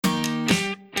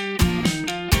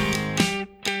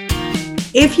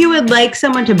If you would like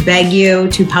someone to beg you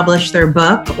to publish their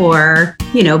book or,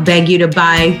 beg you to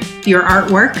buy your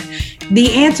artwork,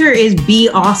 the answer is be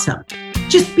awesome.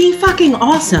 Just be fucking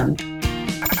awesome.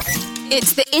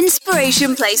 It's the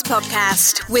Inspiration Place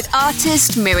podcast with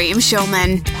artist Miriam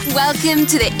Schulman. Welcome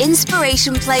to the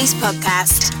Inspiration Place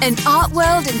podcast, an art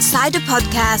world insider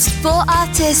podcast for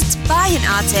artists by an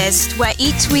artist, where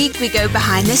each week we go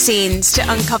behind the scenes to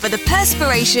uncover the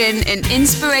perspiration and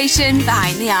inspiration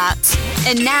behind the art.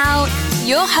 And now,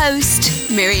 your host,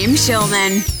 Miriam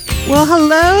Schulman. Well,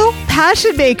 hello,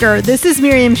 Passion Maker. This is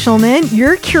Miriam Schulman,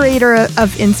 your curator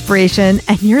of inspiration,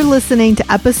 and you're listening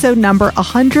to episode number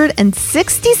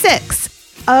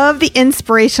 166 of the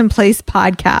Inspiration Place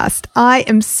podcast. I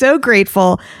am so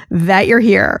grateful that you're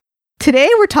here. Today,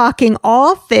 we're talking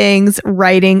all things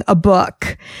writing a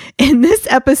book. In this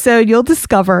episode, you'll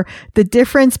discover the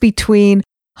difference between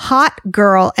hot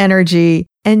girl energy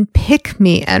and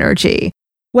pick-me energy,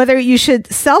 whether you should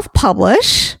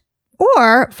self-publish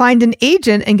or find an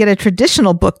agent and get a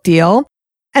traditional book deal.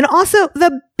 And also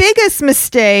the biggest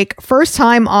mistake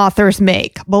first-time authors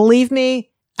make. Believe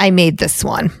me, I made this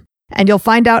one. And you'll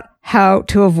find out how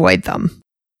to avoid them.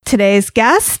 Today's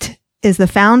guest is the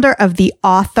founder of the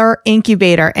Author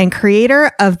Incubator and creator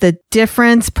of the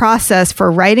difference process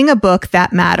for writing a book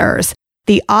that matters.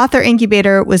 The Author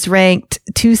Incubator was ranked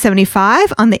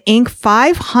 275 on the Inc.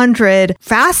 500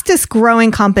 fastest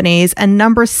growing companies and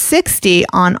number 60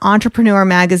 on Entrepreneur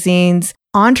Magazine's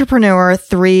Entrepreneur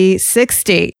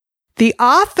 360. The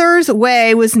Author's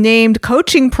Way was named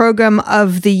Coaching Program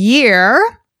of the Year,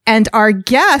 and our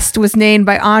guest was named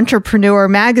by Entrepreneur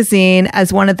Magazine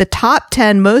as one of the top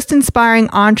 10 most inspiring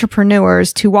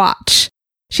entrepreneurs to watch.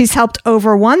 She's helped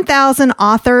over 1,000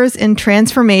 authors in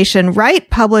transformation write,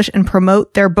 publish, and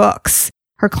promote their books.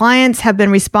 Her clients have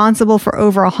been responsible for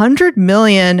over $100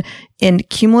 million in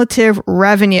cumulative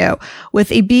revenue.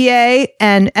 With a BA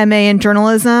and MA in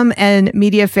journalism and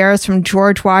media affairs from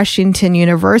George Washington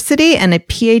University and a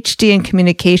PhD in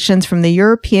communications from the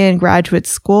European Graduate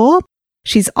School,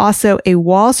 she's also a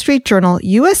Wall Street Journal,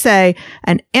 USA,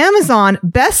 and Amazon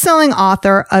best-selling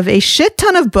author of a shit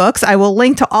ton of books. I will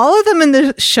link to all of them in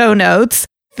the show notes.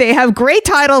 They have great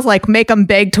titles like Make 'em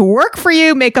Beg to Work for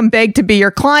You, Make 'em Beg to Be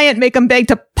Your Client, Make 'em Beg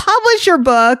to Publish Your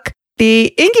Book,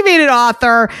 The Incubated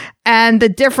Author, and the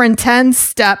different 10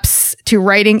 steps to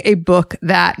writing a book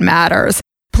that matters.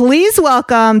 Please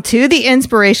welcome to the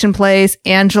Inspiration Place,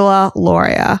 Angela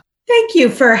Lauria. Thank you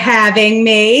for having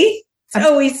me. It's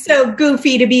always so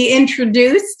goofy to be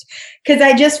introduced because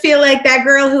I just feel like that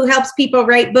girl who helps people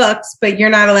write books, but you're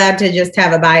not allowed to just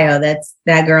have a bio that's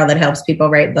that girl that helps people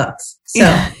write books. So,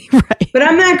 right. But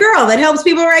I'm that girl that helps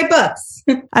people write books.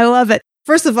 I love it.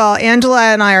 First of all,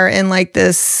 Angela and I are in like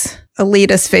this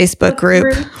elitist Facebook group.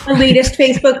 Elitist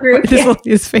Facebook group.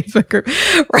 Elitist Facebook group,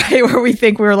 right? Where we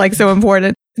think we're like so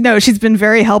important. No, she's been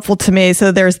very helpful to me.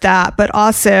 So there's that. But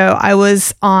also I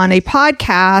was on a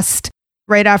podcast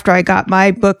right after I got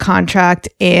my book contract,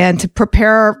 and to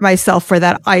prepare myself for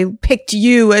that, I picked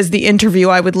you as the interview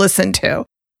I would listen to.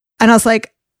 And I was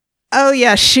like, oh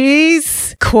yeah,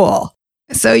 she's cool.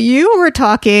 So you were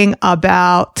talking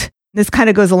about, this kind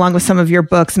of goes along with some of your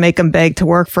books, Make 'em Beg to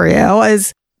Work for You,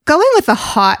 is going with the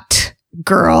hot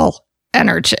girl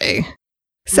energy.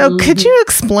 So could you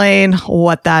explain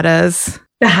what that is?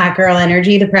 The hot girl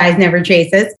energy, the prize never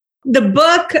chases. The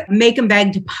book, Make 'em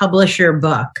Beg to Publish Your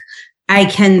Book, I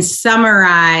can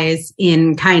summarize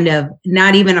in kind of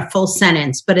not even a full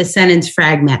sentence, but a sentence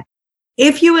fragment.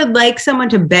 If you would like someone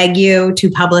to beg you to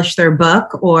publish their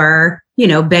book or,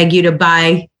 beg you to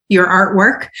buy your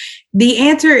artwork, the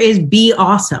answer is be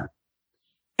awesome.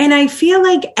 And I feel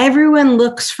like everyone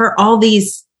looks for all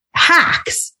these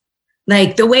hacks.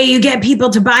 Like the way you get people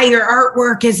to buy your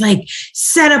artwork is like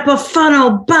set up a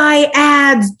funnel, buy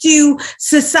ads, do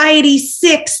Society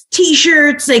 6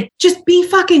 t-shirts, like just be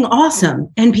fucking awesome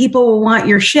and people will want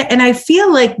your shit. And I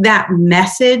feel like that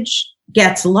message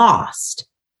gets lost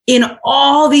in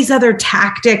all these other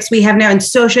tactics we have now in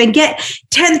social, and get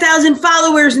 10,000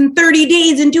 followers in 30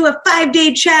 days and do a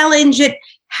 5-day challenge.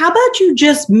 How about you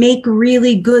just make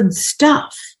really good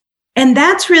stuff? And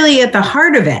that's really at the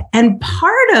heart of it. And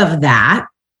part of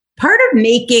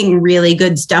making really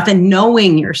good stuff and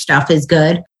knowing your stuff is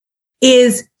good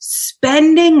is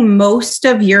spending most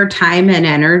of your time and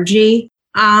energy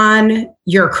on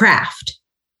your craft,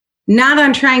 not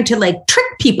on trying to like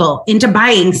trick people into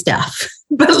buying stuff,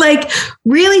 but like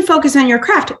really focus on your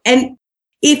craft. And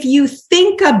if you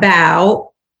think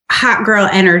about hot girl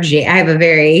energy, I have a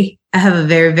very,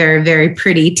 very, very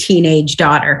pretty teenage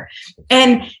daughter.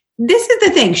 And this is the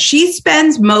thing. She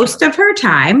spends most of her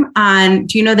time on,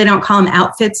 do you know they don't call them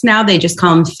outfits now? They just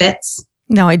call them fits.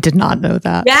 No, I did not know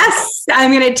that. Yes,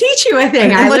 I'm going to teach you a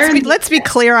thing. Let's be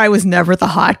clear. I was never the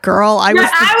hot girl. I was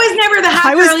never the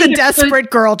hot girl. I was the desperate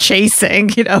girl chasing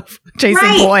boys.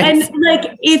 And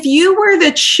like, if you were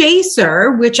the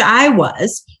chaser, which I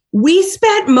was, we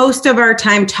spent most of our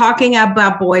time talking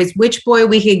about boys, which boy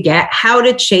we could get, how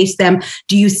to chase them.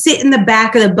 Do you sit in the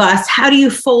back of the bus? How do you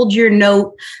fold your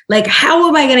note? Like, how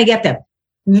am I going to get them?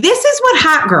 This is what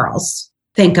hot girls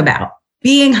think about,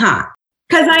 being hot.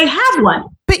 Because I have one.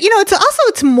 But,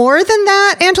 it's more than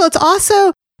that, Angela. It's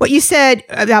also what you said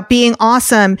about being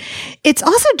awesome. It's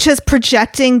also just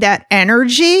projecting that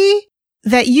energy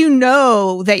that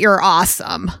that you're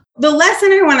awesome. The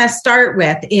lesson I want to start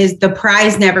with is the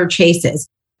prize never chases.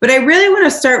 But I really want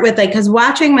to start with, because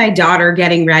watching my daughter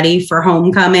getting ready for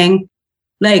homecoming,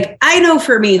 I know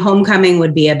for me, homecoming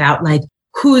would be about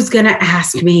who's going to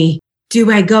ask me? Do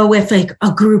I go with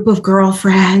a group of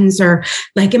girlfriends, or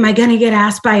am I going to get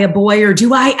asked by a boy, or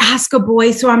do I ask a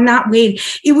boy so I'm not waiting?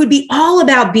 It would be all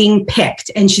about being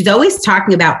picked. And she's always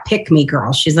talking about pick me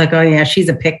girl. She's like, oh yeah, she's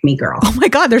a pick me girl. Oh my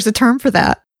God, there's a term for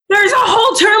that. There's a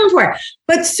whole term for it.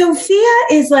 But Sophia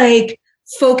is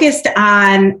focused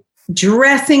on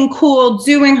dressing cool,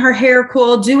 doing her hair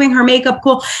cool, doing her makeup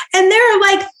cool. And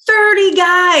there are 30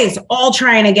 guys all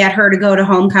trying to get her to go to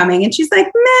homecoming. And she's like,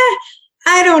 meh.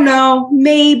 I don't know,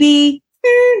 maybe.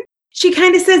 She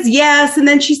kind of says yes, and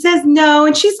then she says no,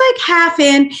 and she's half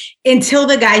in until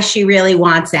the guy she really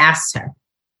wants asks her,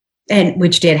 and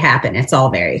which did happen. It's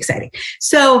all very exciting.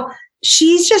 So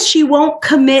she won't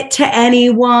commit to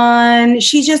anyone.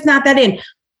 She's just not that in.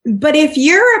 But if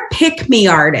you're a pick-me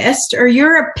artist, or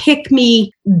you're a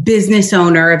pick-me business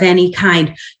owner of any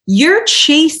kind, you're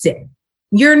chasing.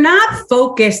 You're not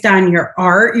focused on your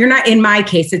art. You're not, in my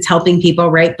case, it's helping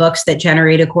people write books that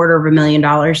generate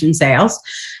 $250,000 in sales.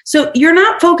 So you're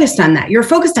not focused on that. You're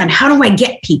focused on, how do I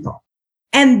get people?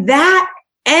 And that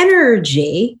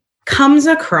energy comes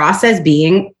across as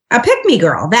being a pick-me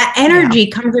girl. That energy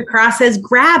comes across as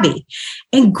grabby.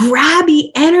 And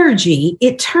grabby energy,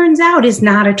 it turns out, is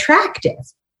not attractive.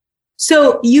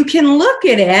 So you can look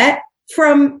at it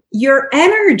from your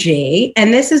energy.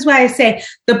 And this is why I say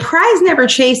the prize never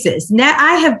chases.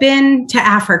 I have been to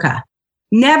Africa.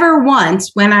 Never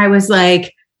once, when I was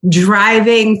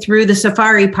driving through the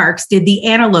safari parks, did the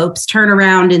antelopes turn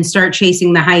around and start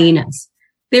chasing the hyenas.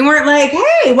 They weren't like,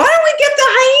 hey, why don't we get the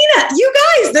hyena? You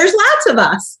guys, there's lots of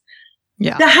us.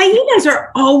 Yeah. The hyenas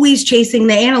are always chasing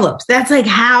the antelopes. That's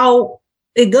how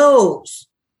it goes.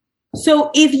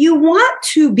 So if you want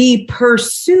to be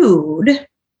pursued,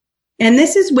 and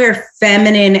this is where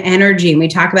feminine energy, and we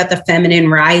talk about the feminine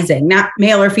rising, not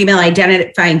male or female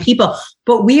identifying people,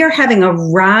 but we are having a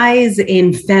rise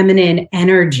in feminine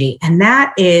energy. And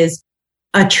that is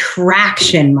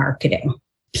attraction marketing.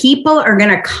 People are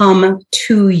going to come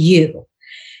to you.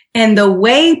 And the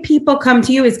way people come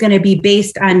to you is going to be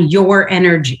based on your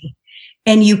energy.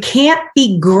 And you can't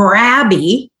be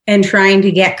grabby and trying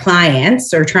to get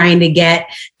clients, or trying to get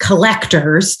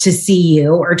collectors to see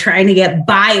you, or trying to get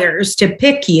buyers to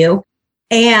pick you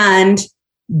and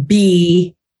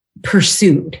be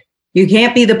pursued. You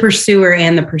can't be the pursuer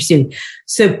and the pursued.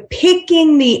 So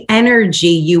picking the energy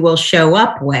you will show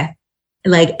up with,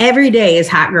 every day is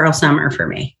hot girl summer for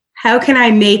me. How can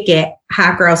I make it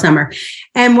hot girl summer?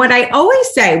 And what I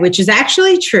always say, which is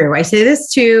actually true, I say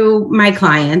this to my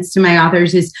clients, to my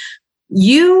authors, is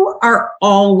you are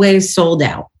always sold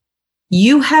out.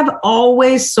 You have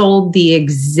always sold the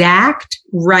exact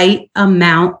right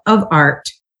amount of art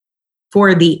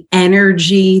for the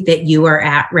energy that you are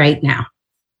at right now.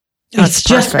 It's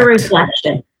just a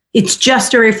reflection. It's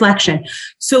just a reflection.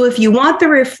 So if you want the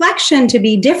reflection to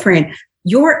be different,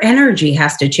 your energy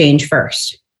has to change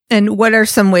first. And what are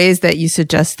some ways that you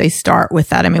suggest they start with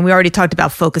that? I mean, we already talked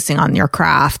about focusing on your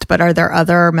craft, but are there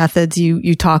other methods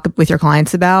you talk with your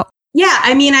clients about? Yeah.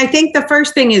 I mean, I think the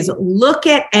first thing is look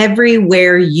at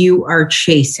everywhere you are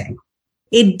chasing.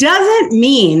 It doesn't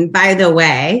mean, by the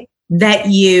way, that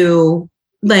you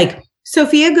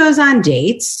Sophia goes on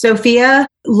dates. Sophia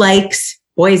likes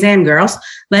boys and girls.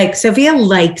 Sophia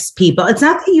likes people. It's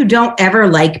not that you don't ever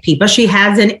like people. She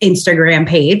has an Instagram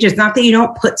page. It's not that you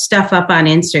don't put stuff up on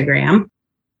Instagram,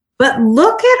 but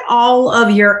look at all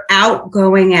of your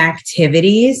outgoing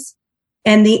activities.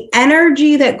 And the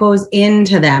energy that goes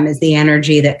into them is the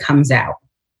energy that comes out.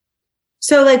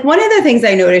 So one of the things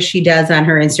I noticed she does on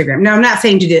her Instagram. Now, I'm not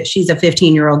saying to do it. She's a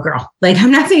 15-year-old girl.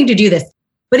 I'm not saying to do this,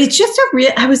 but it's just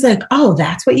I was like, oh,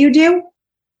 that's what you do.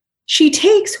 She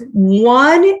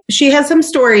has some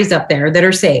stories up there that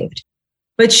are saved,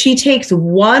 but she takes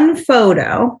one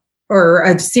photo or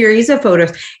a series of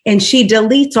photos and she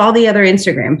deletes all the other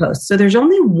Instagram posts. So there's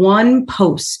only one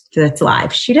post that's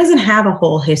live. She doesn't have a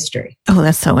whole history. Oh,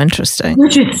 that's so interesting.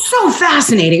 Which is so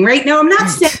fascinating, right? Now, I'm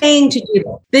not saying to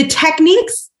do the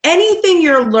techniques, anything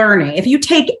you're learning. If you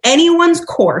take anyone's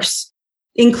course,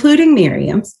 including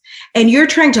Miriam's, and you're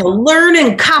trying to learn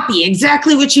and copy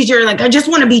exactly what she's doing, like, I just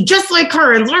want to be just like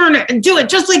her and learn it and do it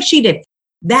just like she did.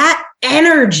 That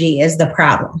energy is the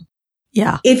problem.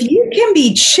 Yeah. If you can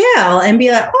be chill and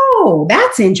be like, oh,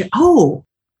 that's interesting. Oh,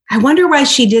 I wonder why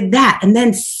she did that. And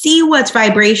then see what's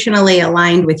vibrationally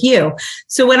aligned with you.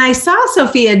 So when I saw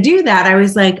Sophia do that, I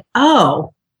was like,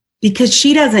 oh, because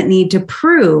she doesn't need to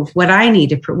prove what I need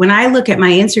to prove. When I look at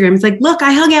my Instagram, it's like, look,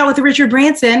 I hung out with Richard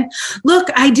Branson. Look,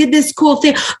 I did this cool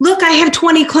thing. Look, I have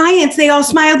 20 clients. They all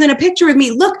smiled in a picture with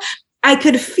me. Look, I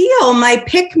could feel my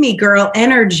pick me girl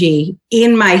energy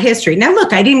in my history. Now,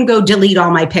 look, I didn't go delete all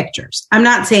my pictures. I'm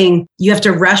not saying you have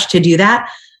to rush to do that,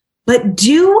 but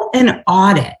do an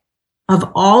audit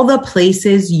of all the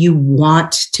places you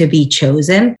want to be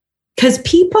chosen, because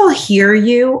people hear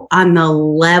you on the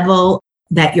level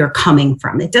that you're coming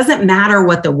from. It doesn't matter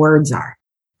what the words are.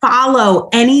 Follow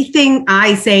anything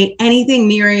I say, anything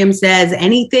Miriam says,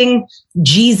 anything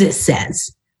Jesus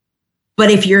says. But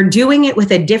if you're doing it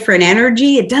with a different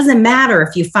energy, it doesn't matter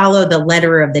if you follow the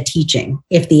letter of the teaching,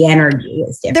 if the energy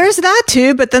is different. There's that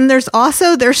too, but then there's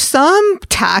some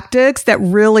tactics that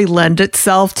really lend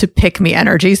itself to pick me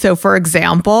energy. So for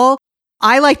example,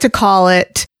 I like to call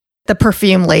it the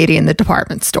perfume lady in the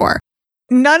department store.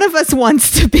 None of us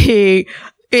wants to be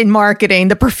in marketing,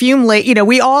 the perfume lady. You know,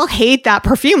 we all hate that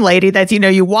perfume lady that's, you know,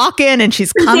 you walk in and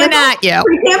she's coming at you.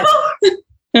 For example?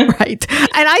 Right.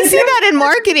 And I see that in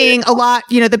marketing a lot,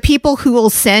 you know, the people who will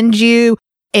send you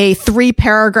a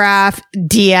 3-paragraph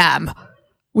DM.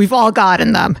 We've all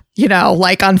gotten them, you know,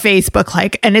 like on Facebook,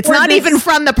 like, and it's not even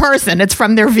from the person, it's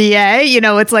from their VA. You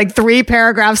know, it's like 3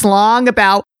 paragraphs long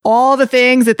about all the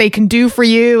things that they can do for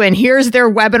you. And here's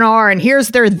their webinar and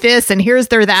here's their this and here's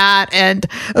their that. And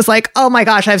I was like, oh my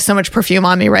gosh, I have so much perfume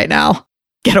on me right now.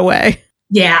 Get away.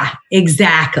 Yeah,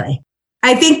 exactly.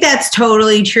 I think that's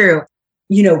totally true.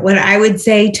 You know, what I would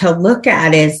say to look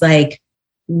at is like,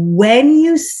 when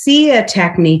you see a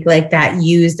technique like that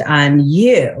used on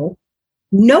you,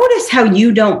 notice how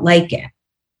you don't like it.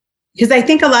 Because I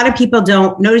think a lot of people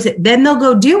don't notice it. Then they'll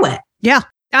go do it. Yeah.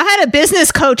 I had a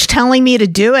business coach telling me to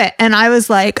do it. And I was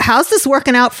like, how's this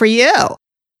working out for you?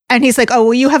 And he's like, oh,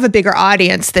 well, you have a bigger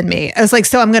audience than me. I was like,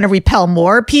 so I'm going to repel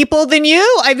more people than you?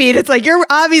 I mean, it's like,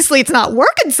 it's not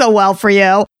working so well for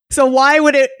you. So why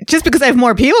would it, just because I have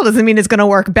more people doesn't mean it's going to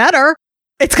work better.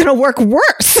 It's going to work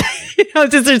worse. You know,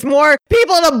 just there's more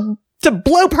people to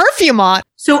blow perfume on.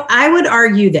 So I would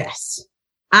argue this.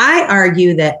 I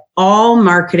argue that all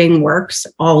marketing works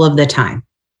all of the time.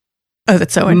 Oh,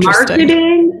 that's so interesting.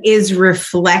 Marketing is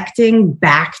reflecting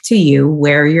back to you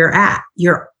where you're at.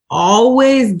 You're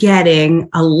always getting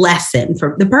a lesson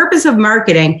from the purpose of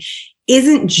marketing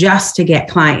isn't just to get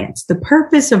clients. The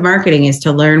purpose of marketing is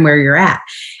to learn where you're at.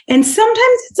 And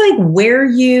sometimes it's like where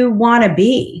you want to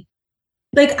be.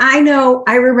 Like I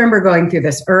remember going through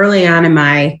this early on in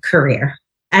my career.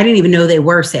 I didn't even know they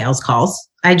were sales calls.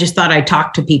 I just thought I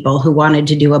talked to people who wanted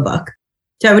to do a book.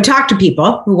 So I would talk to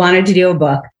people who wanted to do a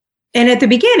book. And at the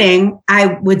beginning,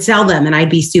 I would sell them and I'd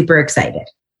be super excited.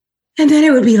 And then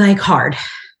it would be like hard.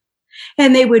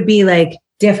 And they would be like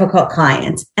difficult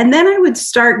clients. And then I would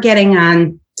start getting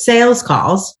on sales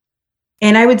calls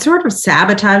and I would sort of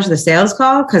sabotage the sales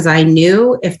call because I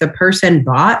knew if the person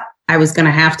bought, I was going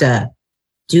to have to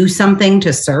do something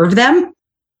to serve them.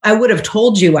 I would have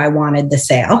told you I wanted the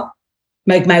sale.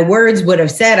 Like my words would have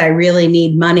said, I really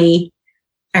need money.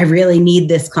 I really need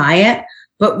this client.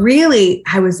 But really,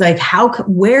 I was like,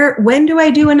 when do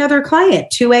I do another client?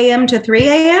 2 a.m. to 3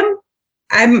 a.m.?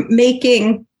 I'm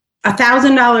making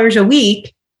 $1,000 a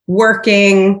week,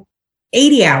 working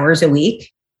 80 hours a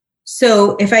week.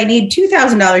 So if I need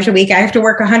 $2,000 a week, I have to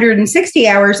work 160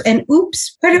 hours and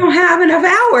oops, I don't have enough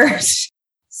hours.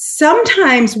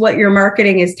 Sometimes what your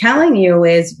marketing is telling you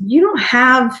is you don't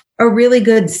have a really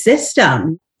good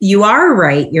system. You are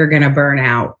right. You're going to burn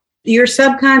out. Your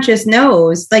subconscious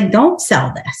knows, like, don't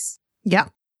sell this. Yeah.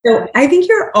 So I think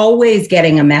you're always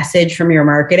getting a message from your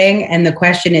marketing. And the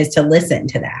question is to listen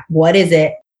to that. What is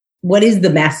it? What is the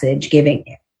message giving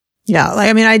you? Yeah. Like,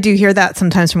 I mean, I do hear that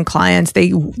sometimes from clients.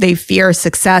 They fear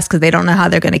success because they don't know how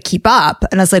they're going to keep up.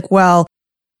 And I was like, well,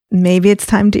 maybe it's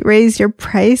time to raise your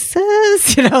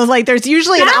prices. You know, like there's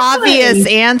usually an obvious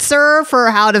answer for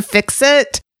how to fix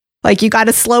it. Like you got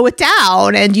to slow it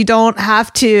down and you don't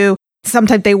have to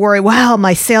sometimes they worry, well,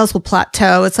 my sales will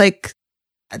plateau. It's like,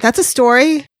 that's a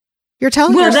story you're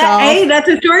telling yourself. A, that's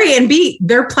a story. And B,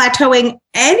 they're plateauing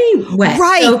anyway.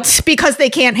 Right. So, because they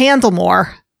can't handle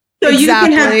more. So you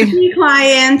can have 3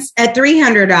 clients at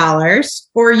 $300,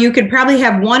 or you could probably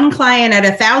have 1 client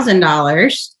at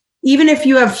 $1,000. Even if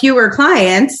you have fewer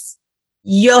clients,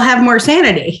 you'll have more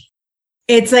sanity.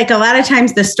 It's like a lot of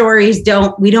times the stories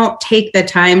we don't take the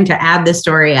time to add the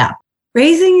story up.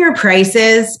 Raising your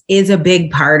prices is a big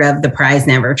part of the prize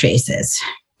never chases.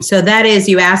 So that is,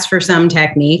 you ask for some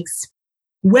techniques.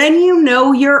 When you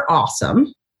know you're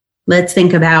awesome, let's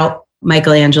think about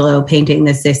Michelangelo painting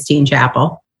the Sistine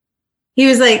Chapel. He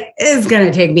was like, it's going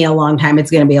to take me a long time. It's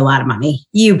going to be a lot of money.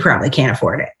 You probably can't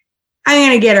afford it. I'm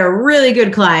going to get a really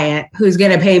good client who's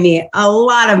going to pay me a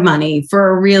lot of money for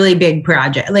a really big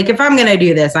project. Like, if I'm going to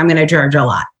do this, I'm going to charge a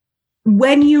lot.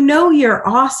 When you know you're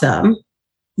awesome,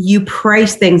 you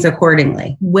price things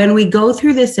accordingly. When we go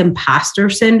through this imposter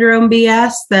syndrome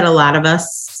BS that a lot of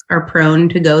us are prone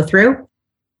to go through,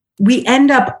 we end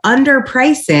up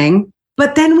underpricing,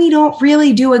 but then we don't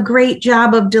really do a great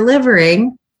job of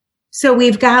delivering. So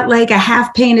we've got like a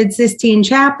half-painted Sistine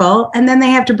Chapel, and then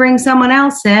they have to bring someone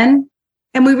else in,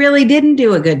 and we really didn't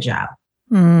do a good job.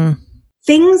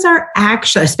 Things are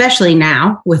actually, especially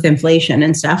now with inflation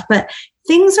and stuff, but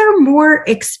things are more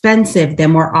expensive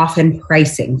than we're often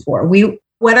pricing for.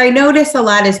 What I notice a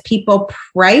lot is people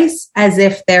price as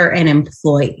if they're an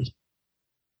employee.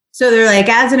 So they're like,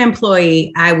 as an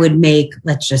employee, I would make,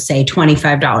 let's just say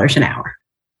 $25 an hour.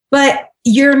 But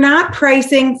you're not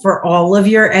pricing for all of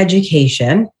your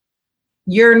education.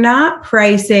 You're not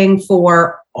pricing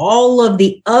for all of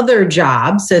the other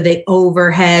jobs. So the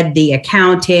overhead, the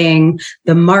accounting,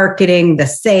 the marketing, the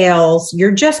sales.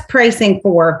 You're just pricing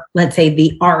for, let's say,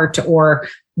 the art or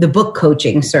the book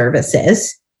coaching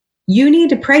services. You need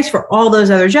to price for all those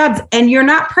other jobs, and you're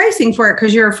not pricing for it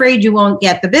because you're afraid you won't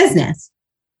get the business.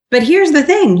 But here's the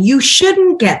thing. You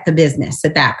shouldn't get the business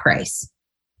at that price.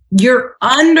 You're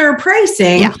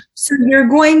underpricing, so you're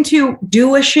going to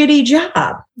do a shitty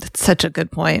job. That's such a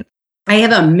good point. I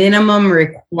have a minimum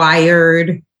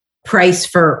required price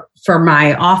for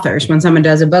my authors. When someone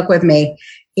does a book with me,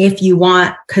 if you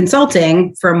want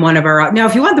consulting from one of our, now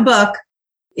if you want the book,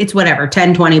 it's whatever,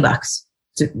 $10, $20.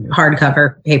 It's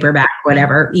hardcover, paperback,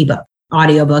 whatever, ebook,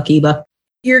 audiobook, ebook.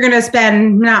 You're going to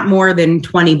spend not more than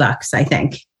 $20, I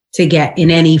think, to get in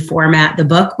any format the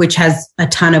book, which has a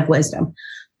ton of wisdom.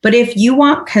 But if you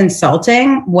want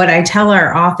consulting, what I tell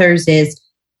our authors is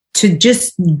to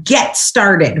just get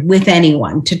started with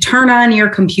anyone, to turn on your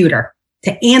computer,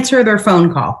 to answer their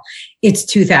phone call. It's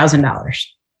 $2,000.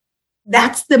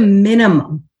 That's the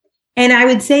minimum. And I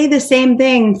would say the same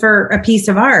thing for a piece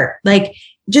of art. Like,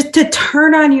 just to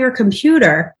turn on your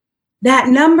computer, that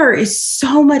number is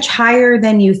so much higher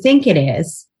than you think it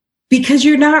is, because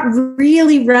you're not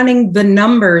really running the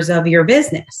numbers of your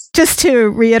business. Just to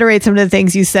reiterate some of the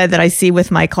things you said that I see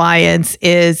with my clients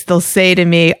is they'll say to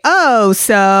me, oh,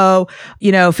 so,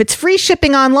 if it's free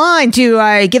shipping online, do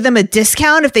I give them a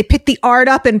discount if they pick the art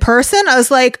up in person? I was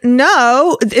like,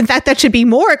 no, in fact, that should be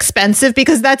more expensive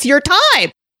because that's your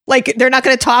time. Like, they're not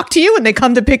going to talk to you when they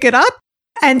come to pick it up.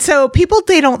 And so people,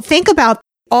 they don't think about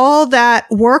all that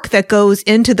work that goes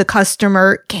into the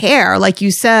customer care, like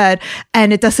you said.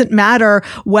 And it doesn't matter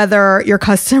whether your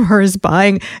customer is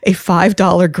buying a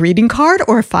 $5 greeting card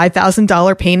or a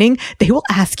 $5,000 painting. They will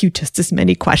ask you just as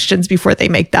many questions before they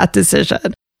make that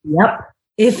decision. Yep.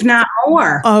 If not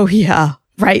more. Oh, yeah.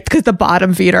 Right. Because the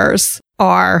bottom feeders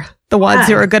are the ones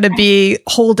who are going to be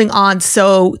holding on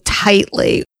so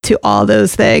tightly to all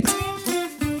those things.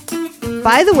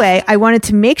 By the way, I wanted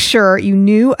to make sure you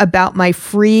knew about my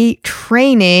free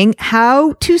training,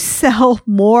 How to Sell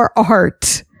More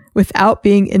Art Without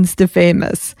Being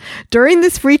Insta-Famous. During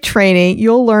this free training,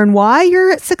 you'll learn why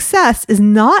your success is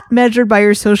not measured by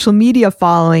your social media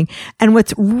following and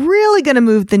what's really going to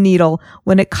move the needle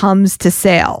when it comes to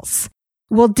sales.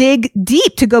 We'll dig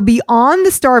deep to go beyond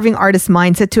the starving artist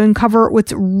mindset to uncover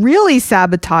what's really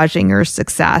sabotaging your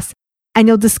success. And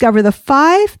you'll discover the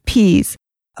 5 P's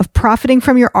of profiting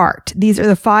from your art. These are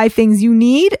the 5 things you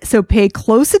need, so pay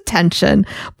close attention.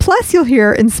 Plus, you'll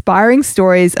hear inspiring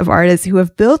stories of artists who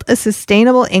have built a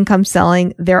sustainable income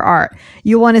selling their art.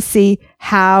 You'll want to see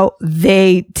how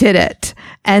they did it,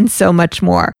 and so much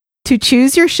more. To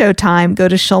choose your showtime, go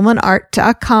to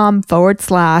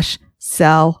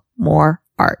schulmanart.com/sell more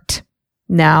art.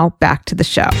 Now, back to the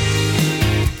show.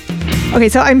 Okay,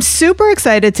 so I'm super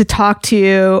excited to talk to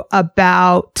you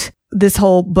about this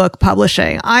whole book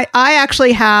publishing. I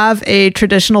actually have a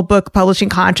traditional book publishing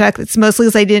contract. It's mostly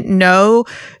because I didn't know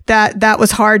that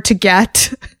was hard to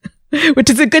get Which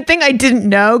is a good thing I didn't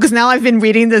know, because now I've been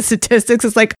reading the statistics.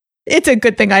 It's like, it's a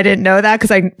good thing I didn't know that,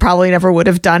 because I probably never would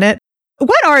have done it.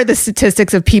 What are the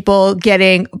statistics of people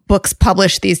getting books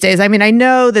published these days? I mean, I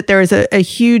know that there is a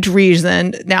huge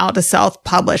reason now to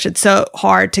self-publish. It's so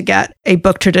hard to get a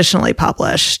book traditionally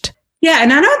published. Yeah,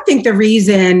 and I don't think the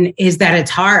reason is that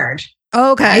it's hard.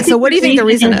 Okay, so what do you think the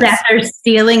reason is? That they're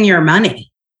stealing your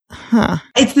money. Huh.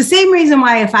 It's the same reason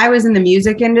why if I was in the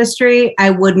music industry,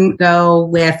 I wouldn't go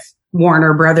with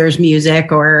Warner Brothers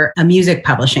Music or a music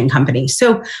publishing company.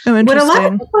 So what a lot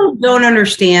of people don't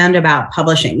understand about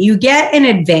publishing, you get an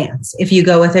advance. If you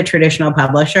go with a traditional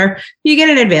publisher, you get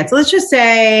an advance. Let's just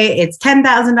say it's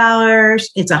 $10,000,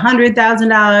 it's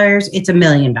 $100,000, it's $1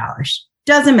 million.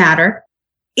 Doesn't matter.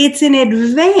 It's an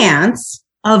advance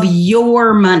of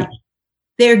your money.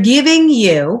 They're giving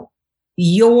you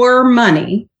your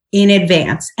money in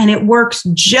advance. And it works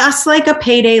just like a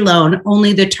payday loan,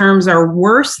 only the terms are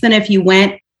worse than if you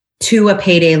went to a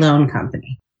payday loan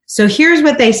company. So here's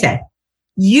what they say.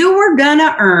 You were going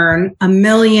to earn $1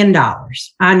 million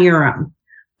on your own.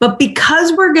 But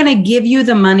because we're going to give you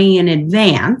the money in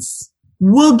advance,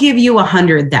 we'll give you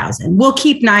 100,000. We'll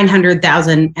keep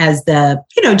 900,000 as the,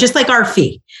 just like our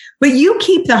fee. But you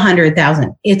keep the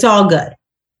 100,000. It's all good.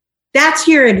 That's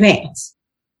your advance.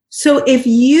 So if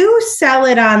you sell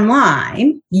it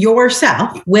online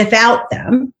yourself without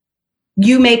them,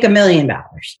 you make $1 million.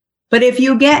 But if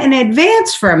you get an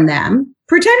advance from them,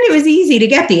 pretend it was easy to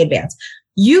get the advance.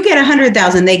 You get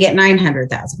 100,000, they get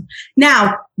 900,000.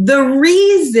 Now, the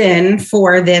reason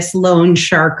for this loan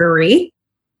sharkery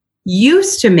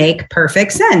used to make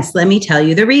perfect sense. Let me tell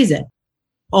you the reason.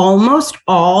 Almost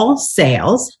all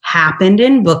sales happened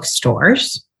in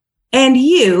bookstores. And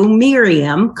you,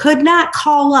 Miriam, could not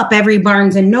call up every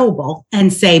Barnes and Noble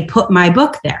and say, put my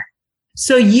book there.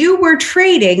 So you were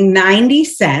trading 90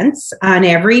 cents on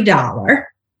every dollar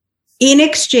in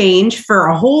exchange for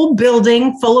a whole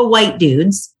building full of white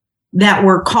dudes that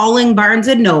were calling Barnes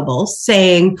and Noble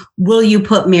saying, will you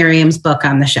put Miriam's book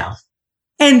on the shelf?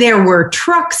 And there were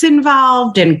trucks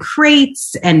involved and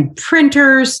crates and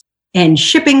printers and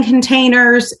shipping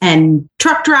containers and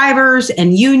truck drivers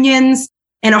and unions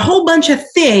and a whole bunch of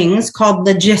things called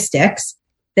logistics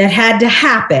that had to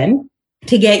happen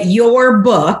to get your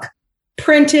book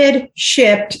printed,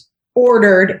 shipped,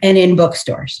 ordered, and in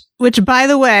bookstores. Which, by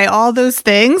the way, all those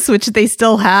things, which they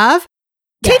still have,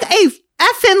 take a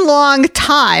effing long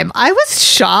time. I was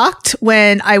shocked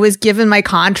when I was given my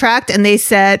contract and they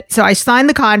said, so I signed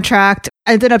the contract.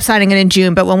 I ended up signing it in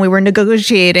June, but when we were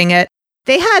negotiating it,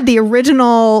 they had the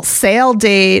original sale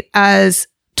date as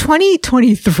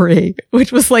 2023,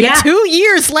 which was like 2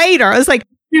 years later. I was like,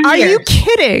 are you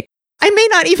kidding? I may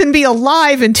not even be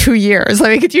alive in 2 years.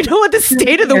 Like, do you know what the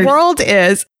state of the world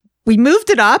is? We moved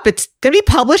it up. It's going to be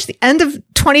published the end of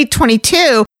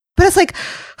 2022. But it's like,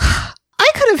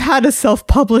 I could have had a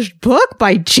self-published book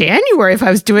by January if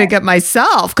I was doing it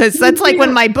myself, because that's like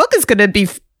when my book is going to be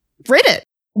written.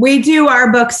 We do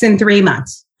our books in 3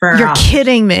 months. You're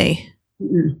kidding me.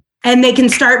 Mm-hmm. And they can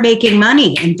start making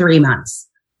money in 3 months.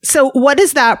 So what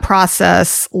does that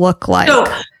process look like? So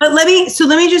let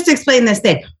me just explain this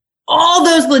thing. All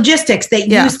those logistics that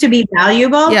used to be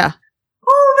valuable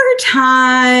over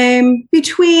time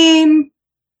between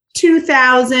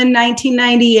 2000,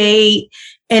 1998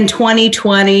 and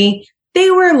 2020,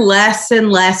 they were less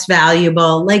and less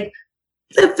valuable. Like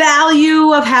the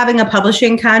value of having a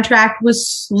publishing contract was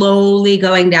slowly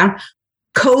going down.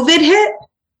 COVID hit.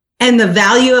 And the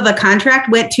value of a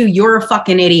contract went to, you're a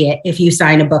fucking idiot if you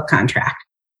sign a book contract.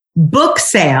 Book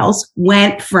sales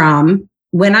went from,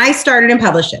 when I started in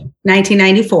publishing,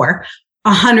 1994,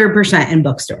 100% in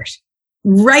bookstores.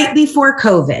 Right before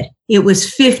COVID, it was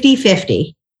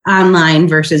 50-50 online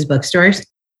versus bookstores.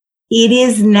 It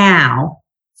is now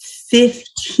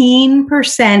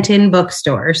 15% in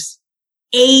bookstores,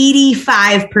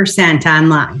 85%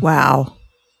 online. Wow.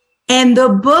 And the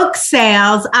book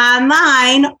sales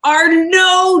online are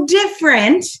no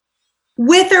different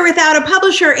with or without a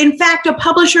publisher. In fact, a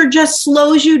publisher just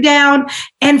slows you down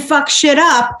and fucks shit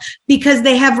up because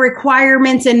they have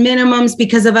requirements and minimums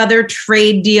because of other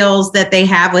trade deals that they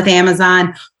have with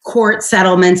Amazon, court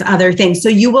settlements, other things. So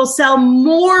you will sell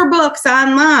more books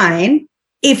online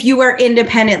if you are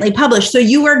independently published. So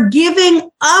you are giving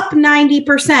up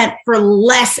 90% for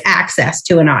less access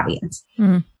to an audience.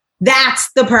 Mm.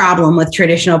 That's the problem with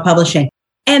traditional publishing.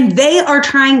 And they are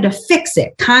trying to fix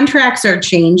it. Contracts are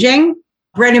changing.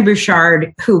 Brendan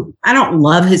Bouchard, who I don't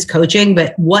love his coaching,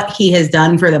 but what he has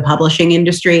done for the publishing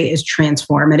industry is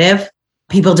transformative.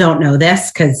 People don't know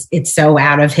this because it's so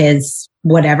out of his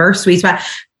whatever sweet spot.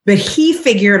 But he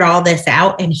figured all this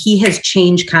out and he has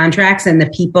changed contracts, and the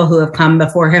people who have come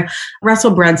before him,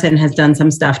 Russell Brunson has done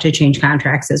some stuff to change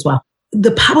contracts as well.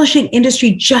 The publishing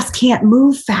industry just can't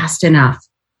move fast enough.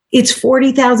 It's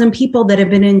 40,000 people that have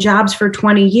been in jobs for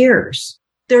 20 years.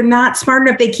 They're not smart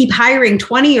enough. They keep hiring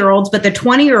 20-year-olds, but the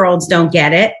 20-year-olds don't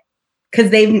get it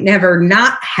because they've never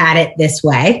not had it this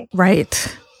way.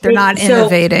 Right. They're not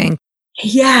innovating.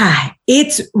 Yeah,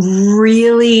 it's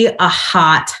really a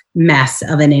hot mess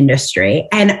of an industry.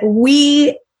 And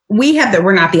we have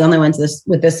we're not the only ones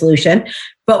with the solution,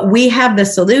 but we have the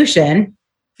solution.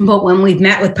 But when we've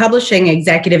met with publishing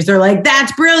executives, they're like,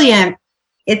 that's brilliant.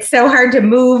 It's so hard to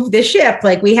move the ship.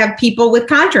 Like, we have people with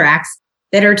contracts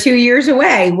that are 2 years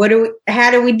away.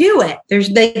 How do we do it? There's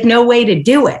like no way to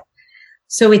do it.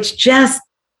 So it's just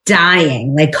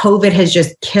dying. Like, COVID has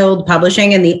just killed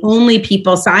publishing, and the only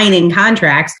people signing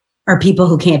contracts are people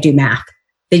who can't do math.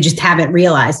 They just haven't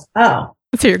realized, oh.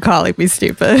 So you're calling me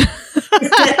stupid.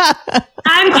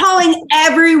 I'm calling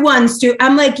everyone stupid.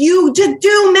 I'm like, you to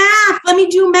do math. Let me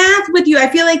do math with you. I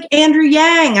feel like Andrew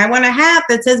Yang. I want a hat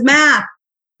that says math.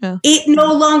 Yeah.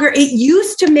 It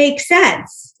used to make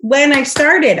sense. When I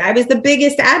started, I was the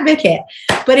biggest advocate,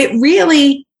 but it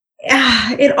really,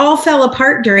 it all fell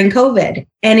apart during COVID.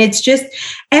 And it's just,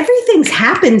 everything's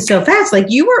happened so fast. Like,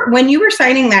 when you were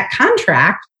signing that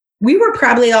contract, we were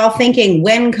probably all thinking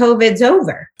when COVID's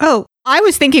over. Oh, I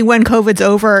was thinking when COVID's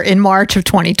over in March of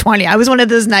 2020. I was one of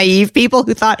those naive people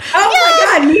who thought,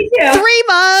 my God, me too. 3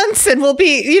 months and we'll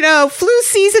be, flu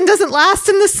season doesn't last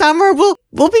in the summer.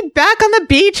 We'll be back on the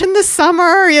beach in the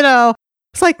summer,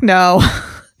 It's like, no.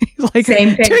 Like,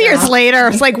 same thing 2 years later,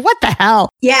 it's like, what the hell?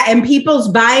 Yeah. And people's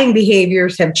buying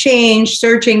behaviors have changed.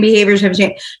 Searching behaviors have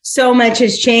changed. So much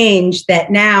has changed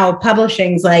that now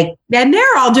publishing's like, and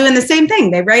they're all doing the same thing.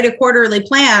 They write a quarterly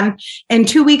plan, and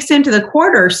 2 weeks into the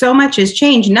quarter, so much has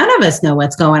changed. None of us know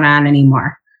what's going on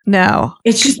anymore. No.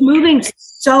 It's just moving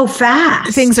so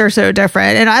fast. Things are so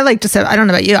different. And I like to say, I don't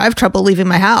know about you, I have trouble leaving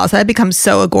my house. I become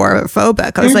so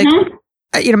agoraphobic. I was like,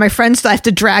 my friends still have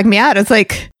to drag me out. It's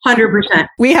like 100%.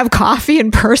 We have coffee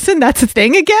in person. That's a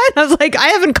thing again. I was like, I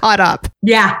haven't caught up.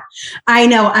 Yeah, I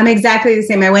know. I'm exactly the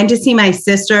same. I went to see my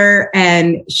sister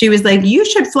and she was like, you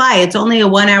should fly. It's only a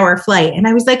 1 hour flight. And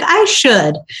I was like, I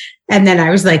should. And then I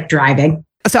was like driving.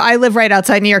 So I live right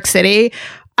outside New York City.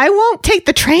 I won't take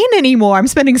the train anymore. I'm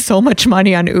spending so much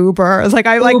money on Uber. It's like,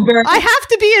 I have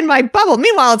to be in my bubble.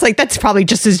 Meanwhile, it's like, that's probably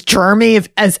just as germy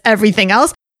as everything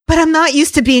else. But I'm not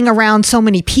used to being around so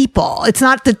many people. It's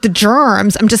not that the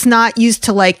germs. I'm just not used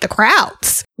to like the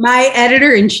crowds. My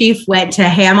editor-in-chief went to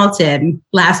Hamilton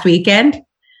last weekend.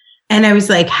 And I was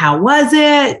like, how was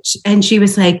it? And she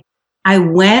was like, I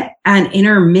went on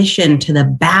intermission to the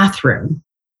bathroom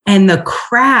and the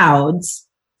crowds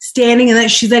standing in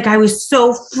that. She's like, I was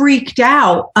so freaked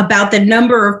out about the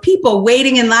number of people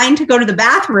waiting in line to go to the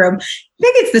bathroom. I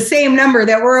think it's the same number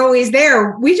that we're always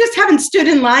there. We just haven't stood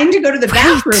in line to go to the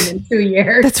bathroom in 2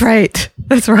 years. That's right.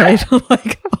 Like,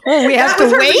 we have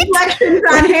to wait. Reflections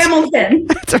on Hamilton.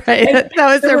 That's right. That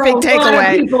was their big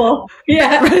takeaway.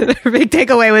 Yeah. Their big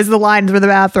takeaway was the line for the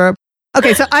bathroom.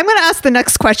 Okay, so I'm going to ask the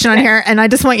next question on here, and I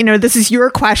just want you to know this is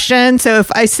your question. So if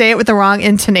I say it with the wrong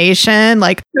intonation,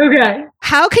 like, okay,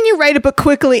 how can you write a book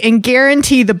quickly and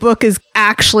guarantee the book is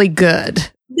actually good?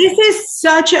 This is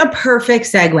such a perfect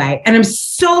segue. And I'm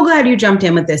so glad you jumped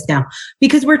in with this now,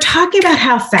 because we're talking about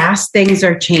how fast things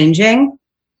are changing.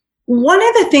 One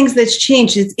of the things that's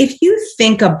changed is if you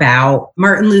think about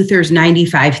Martin Luther's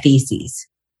 95 Theses,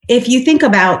 if you think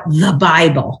about the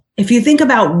Bible, if you think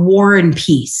about War and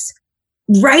Peace,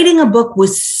 writing a book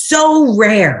was so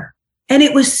rare and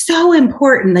it was so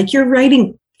important. Like, you're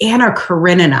writing Anna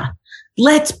Karenina.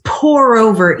 Let's pour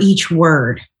over each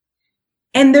word.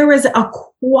 And there was a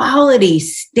quality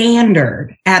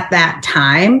standard at that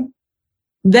time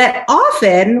that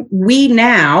often we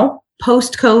now,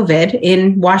 post-COVID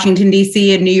in Washington,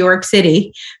 D.C. and New York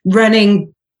City,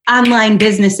 running online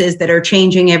businesses that are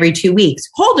changing every 2 weeks,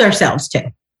 hold ourselves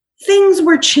to. Things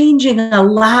were changing a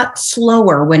lot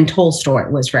slower when Tolstoy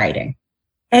was writing.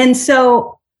 And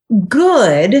so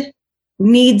good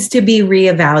needs to be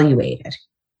reevaluated.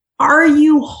 Are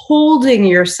you holding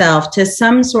yourself to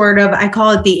some sort of, I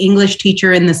call it the English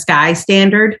teacher in the sky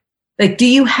standard? Like, do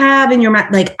you have in your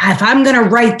mind, like, if I'm going to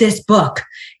write this book,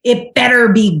 it better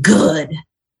be good.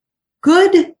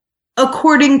 Good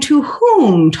according to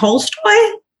whom? Tolstoy?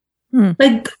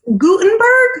 Like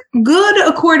Gutenberg? Good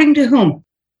according to whom?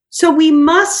 So we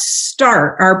must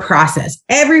start our process.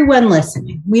 Everyone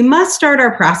listening, we must start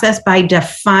our process by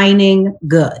defining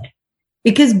good.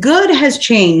 Because good has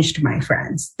changed, my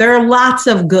friends. There are lots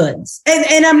of goods.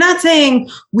 And I'm not saying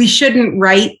we shouldn't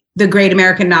write the great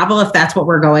American novel if that's what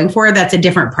we're going for. That's a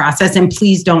different process. And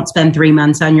please don't spend 3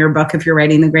 months on your book if you're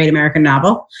writing the great American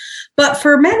novel. But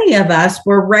for many of us,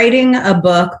 we're writing a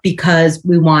book because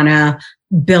we want to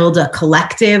build a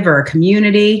collective or a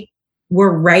community.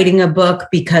 We're writing a book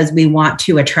because we want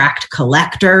to attract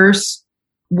collectors.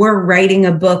 We're writing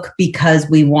a book because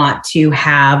we want to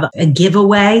have a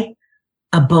giveaway,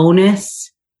 a bonus,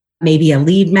 maybe a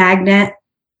lead magnet.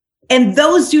 And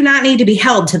those do not need to be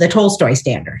held to the Tolstoy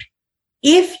standard.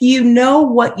 If you know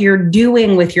what you're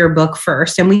doing with your book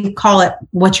first, and we call it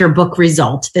what's your book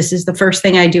result. This is the first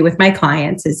thing I do with my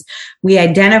clients is we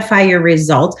identify your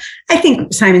result. I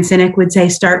think Simon Sinek would say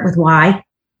start with why.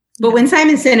 But when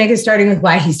Simon Sinek is starting with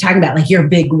why, he's talking about like your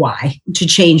big why to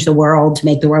change the world, to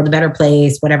make the world a better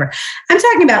place, whatever. I'm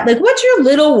talking about like, what's your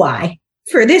little why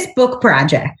for this book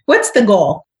project? What's the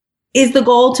goal? Is the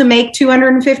goal to make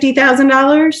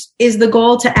 $250,000? Is the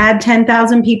goal to add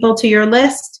 10,000 people to your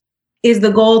list? Is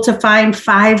the goal to find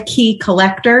 5 key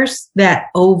collectors that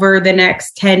over the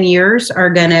next 10 years are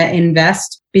going to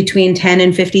invest between $10,000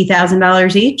 and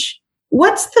 $50,000 each?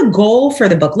 What's the goal for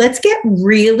the book? Let's get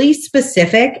really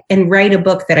specific and write a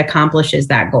book that accomplishes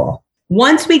that goal.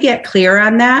 Once we get clear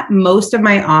on that, most of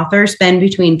my authors spend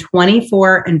between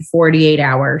 24 and 48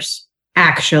 hours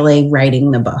actually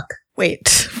writing the book.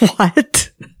 Wait,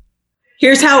 what?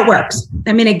 Here's how it works.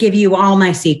 I'm going to give you all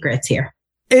my secrets here.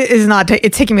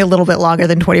 It's taking me a little bit longer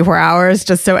than 24 hours,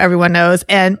 just so everyone knows.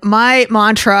 And my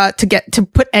mantra to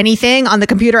put anything on the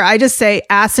computer, I just say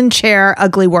ass and chair,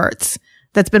 ugly words.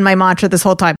 That's been my mantra this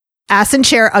whole time. Ass and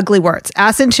chair, ugly words.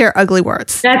 Ass and chair, ugly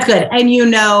words. That's good.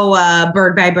 And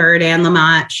Bird by Bird, Anne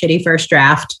Lamott, Shitty First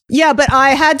Draft. Yeah, but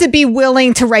I had to be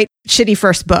willing to write shitty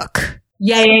first book.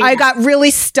 Yeah. I got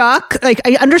really stuck. Like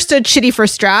I understood shitty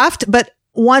first draft, but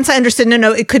once I understood,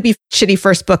 no, it could be shitty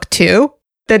first book too,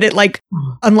 that it like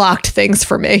unlocked things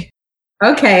for me.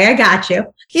 Okay, I got you.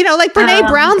 You know, like Brene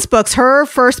Brown's books, her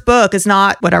first book is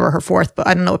not whatever her fourth book.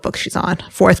 I don't know what book she's on.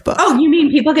 Fourth book. Oh, you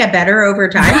mean people get better over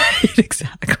time? Right,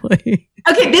 exactly.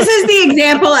 Okay, this is the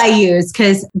example I use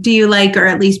because do you like, or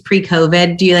at least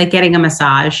pre-COVID, do you like getting a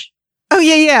massage? Oh,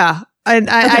 yeah.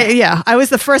 I was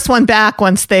the first one back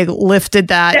once they lifted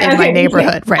that in my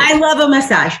neighborhood. Right. I love a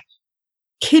massage.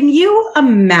 Can you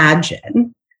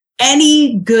imagine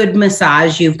any good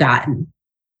massage you've gotten?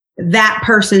 That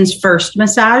person's first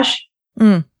massage?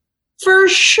 For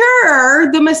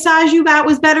sure, the massage you got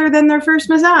was better than their first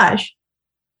massage.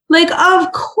 Like,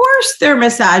 of course, their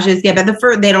massages get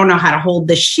better. They don't know how to hold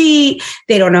the sheet.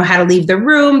 They don't know how to leave the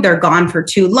room. They're gone for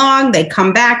too long. They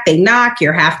come back, they knock,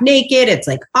 you're half naked. It's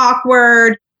like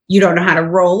awkward. You don't know how to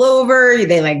roll over.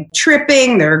 They like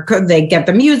tripping. They get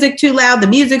the music too loud. The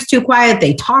music's too quiet.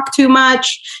 They talk too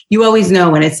much. You always know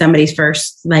when it's somebody's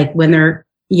first, like when they're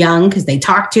young, because they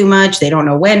talk too much. They don't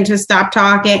know when to stop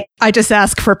talking. I just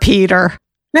ask for Peter.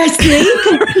 Right, see?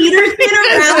 Because Peter's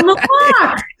been around the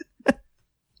block.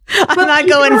 I'm not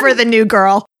going for the new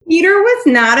girl. Peter was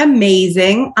not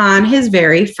amazing on his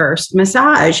very first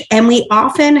massage. And we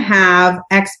often have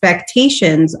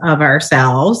expectations of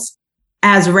ourselves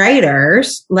as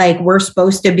writers, like we're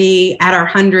supposed to be at our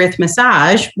 100th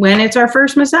massage when it's our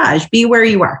first massage. Be where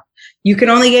you are. You can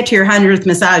only get to your 100th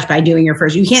massage by doing your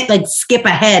first. You can't like skip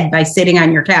ahead by sitting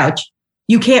on your couch.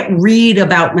 You can't read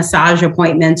about massage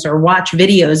appointments or watch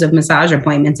videos of massage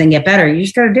appointments and get better. You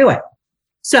just got to do it.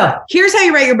 So here's how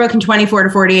you write your book in 24 to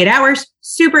 48 hours.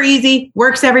 Super easy,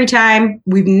 works every time.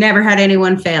 We've never had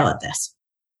anyone fail at this.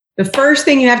 The first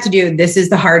thing you have to do, this is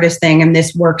the hardest thing, and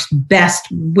this works best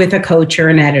with a coach or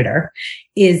an editor,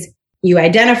 is you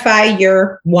identify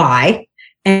your why,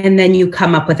 and then you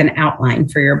come up with an outline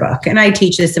for your book. And I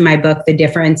teach this in my book, The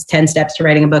Difference, 10 Steps to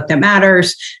Writing a Book That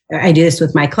Matters. I do this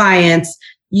with my clients.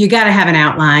 You got to have an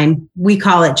outline. We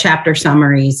call it chapter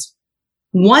summaries.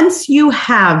 Once you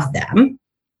have them,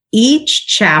 each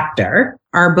chapter,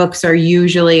 our books are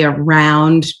usually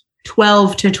around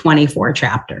 12 to 24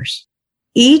 chapters.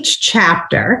 Each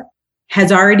chapter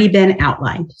has already been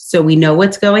outlined, so we know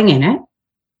what's going in it.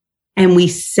 And we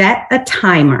set a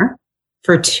timer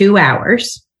for 2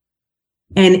 hours.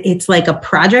 And it's like a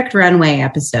Project Runway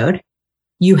episode.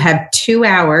 You have 2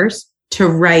 hours to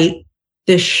write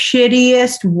the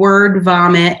shittiest word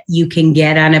vomit you can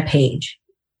get on a page.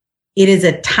 It is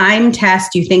a time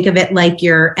test. You think of it like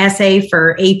your essay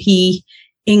for AP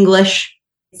English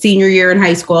senior year in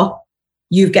high school.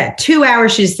 You've got 2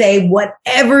 hours to say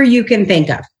whatever you can think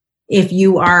of. If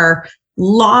you are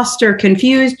lost or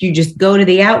confused, you just go to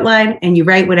the outline and you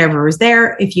write whatever is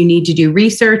there. If you need to do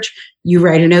research, you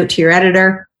write a note to your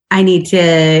editor. I need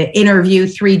to interview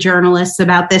 3 journalists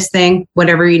about this thing,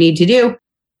 whatever you need to do.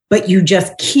 But you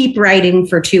just keep writing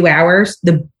for 2 hours.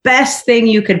 The best thing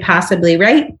you could possibly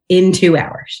write in 2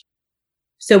 hours.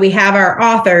 So we have our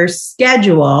authors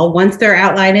schedule, once their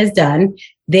outline is done,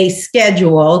 they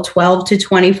schedule 12 to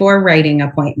 24 writing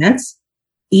appointments,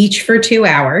 each for 2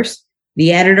 hours.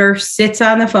 The editor sits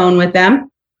on the phone with them.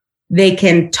 They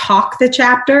can talk the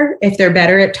chapter if they're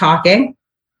better at talking.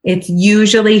 It's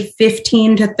usually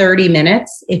 15 to 30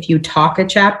 minutes if you talk a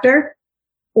chapter,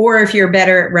 or if you're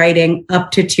better at writing,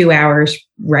 up to 2 hours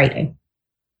writing.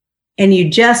 And you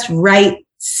just write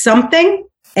something,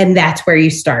 and that's where you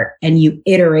start. And you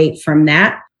iterate from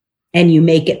that, and you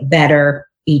make it better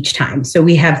each time. So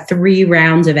we have 3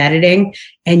 rounds of editing,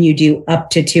 and you do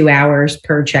up to 2 hours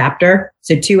per chapter.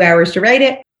 So 2 hours to write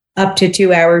it, up to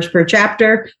 2 hours per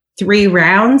chapter, 3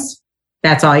 rounds.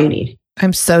 That's all you need.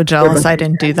 I'm so jealous I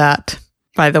didn't do that,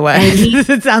 by the way.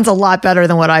 It sounds a lot better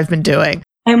than what I've been doing.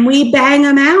 And we bang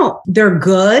them out. They're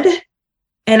good.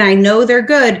 And I know they're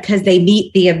good because they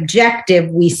meet the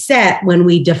objective we set when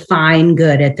we define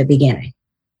good at the beginning.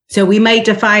 So we might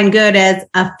define good as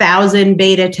 1,000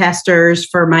 beta testers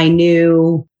for my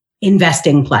new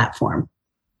investing platform.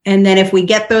 And then if we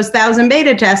get those 1,000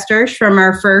 beta testers from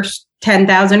our first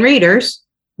 10,000 readers,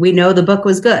 we know the book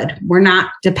was good. We're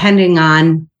not depending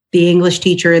on the English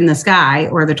teacher in the sky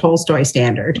or the Tolstoy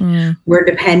standard. We're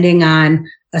depending on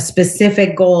a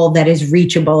specific goal that is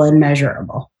reachable and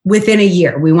measurable within a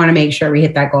year. We want to make sure we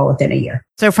hit that goal within a year.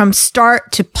 So from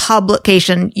start to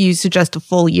publication, you suggest a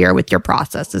full year with your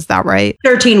process. Is that right?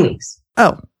 13 weeks.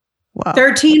 Oh, wow.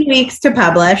 13 weeks to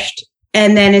published.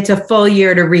 And then it's a full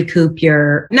year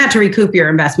to not to recoup your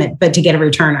investment, but to get a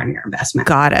return on your investment.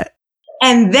 Got it.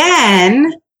 And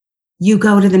then you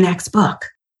go to the next book.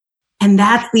 And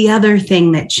that's the other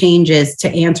thing that changes to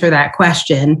answer that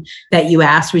question that you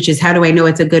asked, which is, how do I know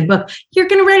it's a good book? You're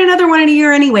going to write another one in a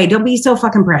year anyway. Don't be so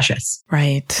fucking precious.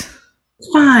 Right.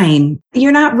 Fine.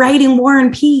 You're not writing War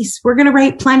and Peace. We're going to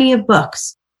write plenty of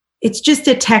books. It's just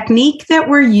a technique that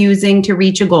we're using to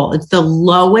reach a goal. It's the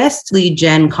lowest lead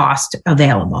gen cost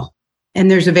available. And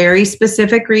there's a very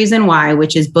specific reason why,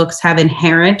 which is books have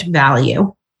inherent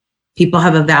value. People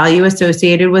have a value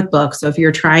associated with books. So if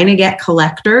you're trying to get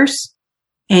collectors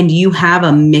and you have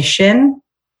a mission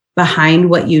behind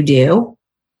what you do,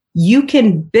 you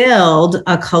can build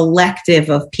a collective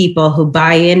of people who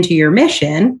buy into your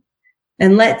mission.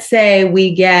 And let's say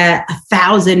we get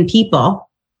 1,000 people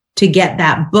to get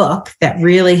that book that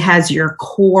really has your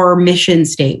core mission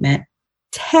statement.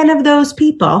 10 of those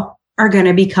people are going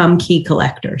to become key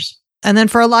collectors. And then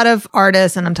for a lot of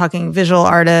artists, and I'm talking visual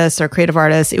artists or creative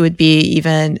artists, it would be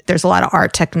there's a lot of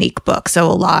art technique books. So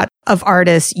a lot of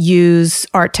artists use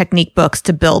art technique books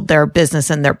to build their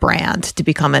business and their brand, to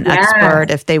become an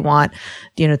expert if they want,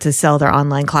 to sell their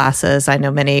online classes. I know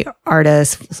many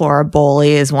artists, Flora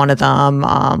Bowley is one of them,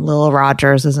 Lil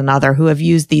Rogers is another, who have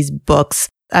used these books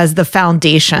as the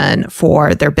foundation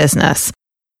for their business.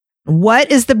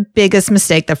 What is the biggest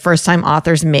mistake that first-time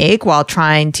authors make while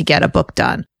trying to get a book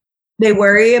done? They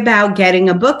worry about getting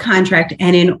a book contract.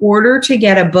 And in order to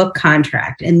get a book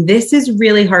contract, and this is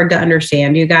really hard to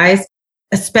understand, you guys,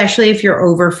 especially if you're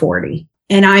over 40.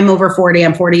 And I'm over 40,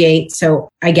 I'm 48, so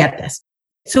I get this.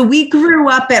 So we grew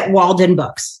up at Walden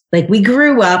Books. Like, we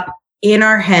grew up in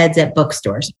our heads at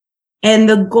bookstores. And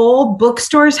the goal,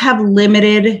 bookstores have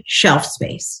limited shelf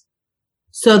space.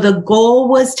 So the goal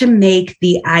was to make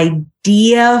the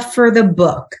idea for the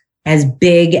book as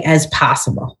big as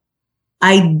possible.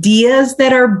 Ideas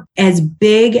that are as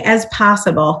big as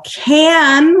possible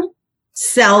can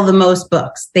sell the most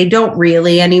books. They don't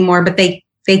really anymore, but they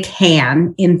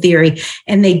can in theory.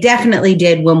 And they definitely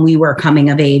did when we were coming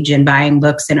of age and buying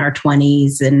books in our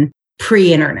 20s and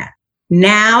pre-internet.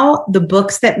 Now, the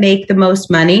books that make the most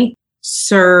money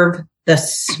serve the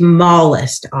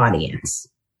smallest audience.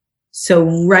 So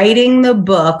writing the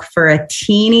book for a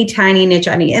teeny tiny niche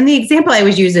audience. And the example I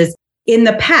always use is, in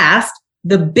the past,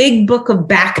 the big book of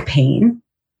back pain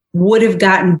would have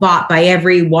gotten bought by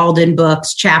every Walden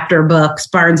Books, Chapter Books,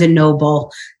 Barnes &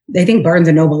 Noble. I think Barnes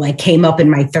 & Noble came up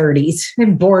in my 30s,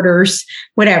 Borders,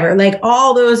 whatever,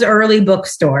 all those early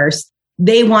bookstores.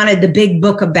 They wanted the big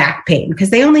book of back pain because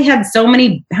they only had so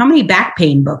many. How many back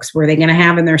pain books were they going to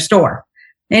have in their store?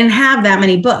 They didn't have that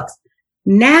many books.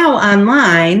 Now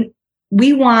online,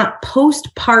 we want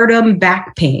postpartum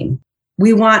back pain.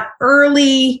 We want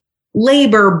early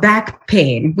labor back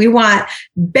pain. We want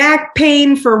back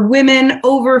pain for women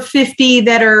over 50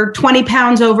 that are 20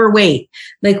 pounds overweight.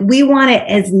 We want it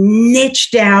as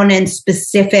niche down and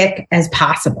specific as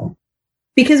possible.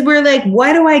 Because we're like,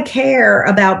 why do I care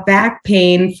about back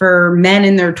pain for men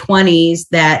in their 20s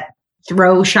that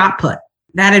throw shot put?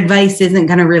 That advice isn't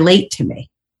going to relate to me.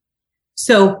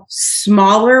 So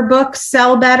smaller books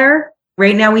sell better.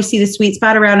 Right now we see the sweet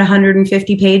spot around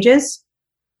 150 pages.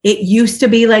 It used to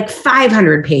be like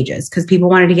 500 pages because people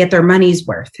wanted to get their money's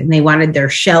worth and they wanted their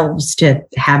shelves to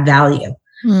have value.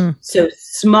 So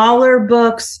smaller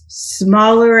books,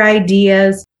 smaller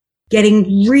ideas,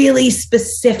 getting really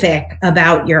specific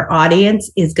about your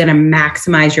audience is going to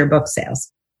maximize your book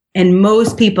sales. And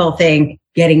most people think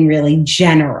getting really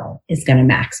general is going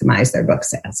to maximize their book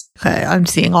sales. Okay, I'm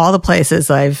seeing all the places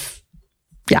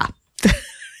yeah.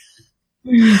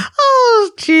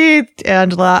 Oh, gee,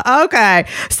 Angela. Okay.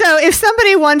 So if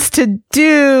somebody wants to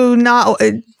do not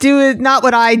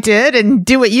what I did and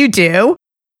do what you do,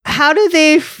 how do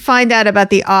they find out about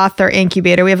the author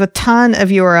incubator? We have a ton of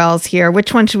URLs here.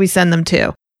 Which one should we send them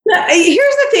to?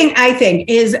 Here's the thing I think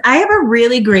is I have a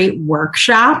really great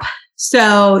workshop.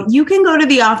 So you can go to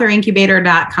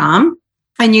theauthorincubator.com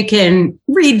and you can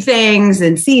read things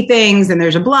and see things and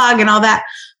there's a blog and all that.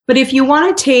 But if you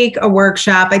want to take a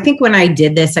workshop, I think when I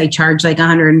did this, I charged like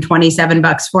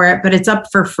 $127 for it, but it's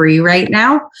up for free right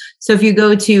now. So if you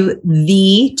go to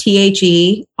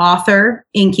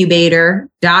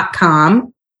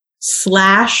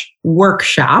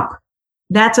authorincubatorincubator.com/workshop,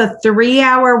 that's a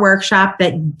 3-hour workshop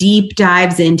that deep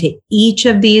dives into each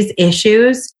of these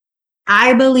issues.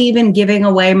 I believe in giving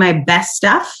away my best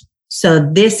stuff. So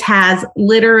this has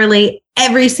literally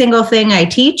every single thing I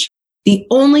teach. The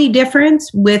only difference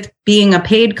with being a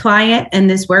paid client in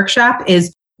this workshop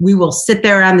is we will sit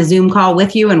there on the Zoom call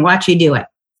with you and watch you do it.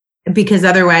 Because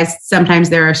otherwise, sometimes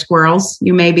there are squirrels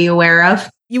you may be aware of.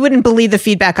 You wouldn't believe the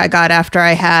feedback I got after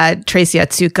I had Tracy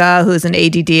Atsuka, who's an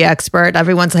ADD expert.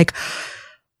 Everyone's like,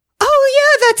 oh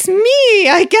yeah, that's me.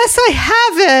 I guess I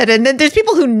have it. And then there's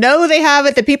people who know they have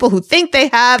it, the people who think they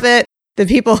have it, the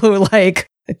people who like,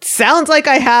 it sounds like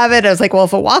I have it. I was like, well,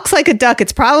 if it walks like a duck,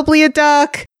 it's probably a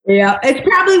duck. Yeah, it's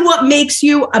probably what makes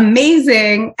you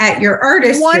amazing at your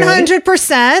artistry.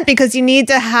 100%, because you need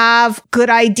to have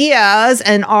good ideas,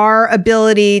 and our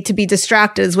ability to be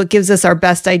distracted is what gives us our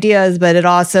best ideas. But it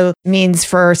also means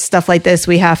for stuff like this,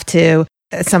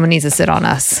 someone needs to sit on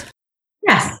us.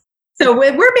 Yes. So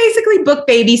we're basically book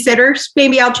babysitters.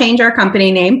 Maybe I'll change our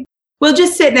company name. We'll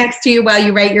just sit next to you while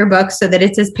you write your book so that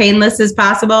it's as painless as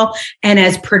possible and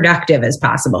as productive as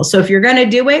possible. So if you're going to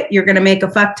do it, you're going to make a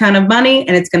fuck ton of money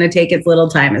and it's going to take as little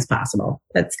time as possible.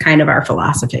 That's kind of our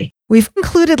philosophy. We've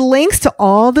included links to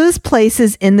all those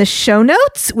places in the show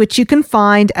notes, which you can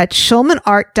find at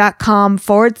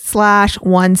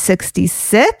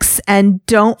schulmanart.com/166. And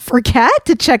don't forget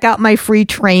to check out my free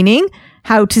training,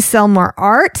 How to Sell More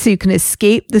Art, so you can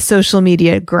escape the social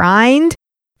media grind.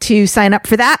 To sign up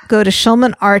for that, go to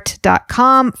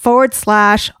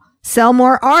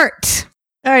schulmanart.com/sellmoreart.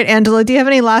 All right, Angela, do you have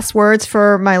any last words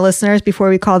for my listeners before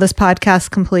we call this podcast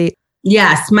complete?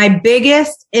 Yes. My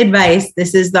biggest advice,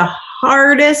 this is the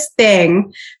hardest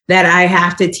thing that I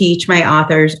have to teach my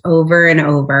authors over and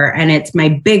over. And it's my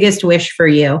biggest wish for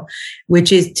you,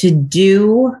 which is to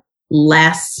do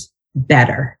less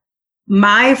better.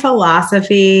 My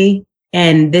philosophy,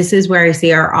 and this is where I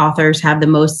see our authors have the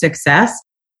most success,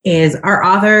 is our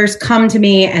authors come to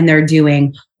me and they're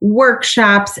doing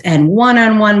workshops and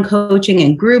one-on-one coaching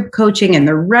and group coaching, and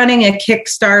they're running a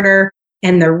Kickstarter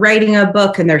and they're writing a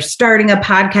book and they're starting a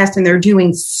podcast and they're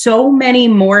doing so many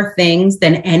more things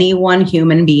than any one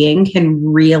human being can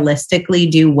realistically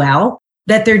do well,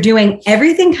 that they're doing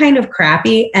everything kind of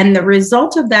crappy. And the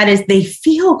result of that is they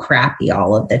feel crappy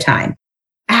all of the time.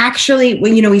 Actually,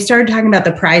 when we started talking about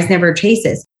the prize never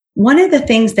chases, one of the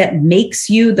things that makes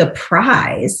you the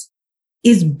prize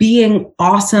is being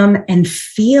awesome and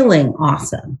feeling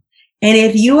awesome. And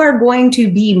if you are going to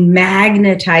be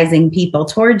magnetizing people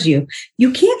towards you,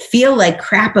 you can't feel like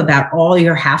crap about all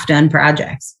your half-done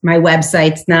projects. My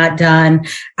website's not done.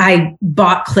 I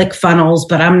bought ClickFunnels,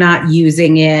 but I'm not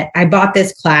using it. I bought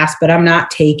this class, but I'm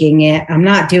not taking it. I'm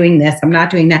not doing this. I'm not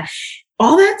doing that.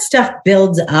 All that stuff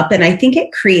builds up, and I think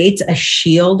it creates a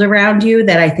shield around you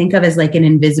that I think of as like an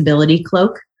invisibility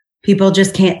cloak. People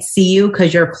just can't see you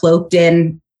because you're cloaked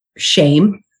in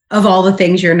shame of all the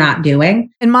things you're not doing.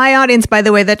 And my audience, by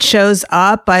the way, that shows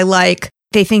up by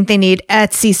they think they need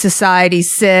Etsy, Society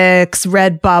 6,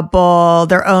 Redbubble,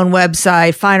 their own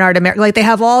website, Fine Art America. Like they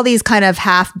have all these kind of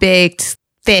half-baked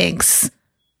things.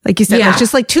 Like you said, There's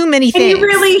just like too many things. And you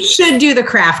really should do the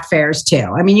craft fairs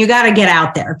too. I mean, you got to get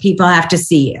out there. People have to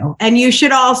see you. And you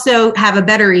should also have a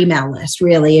better email list,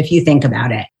 really, if you think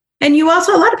about it. And you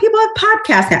also, a lot of people have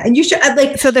podcasts now, and you should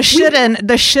so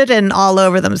the shouldn't all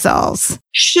over themselves,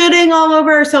 shoulding all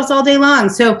over ourselves all day long.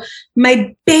 So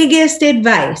my biggest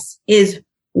advice is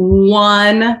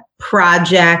one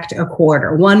project a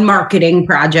quarter, one marketing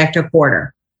project a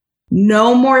quarter,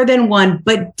 no more than one,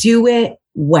 but do it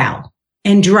well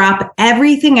and drop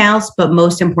everything else. But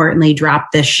most importantly, drop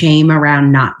the shame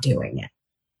around not doing it.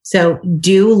 So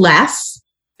do less,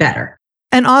 better.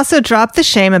 And also drop the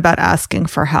shame about asking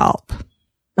for help.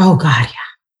 Oh, God,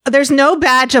 yeah. There's no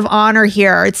badge of honor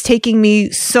here. It's taking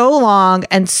me so long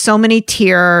and so many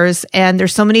tears. And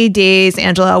there's so many days,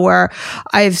 Angela, where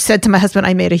I've said to my husband,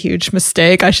 I made a huge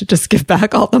mistake. I should just give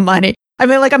back all the money. I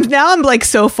mean, like, I'm like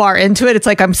so far into it. It's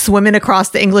like I'm swimming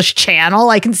across the English Channel.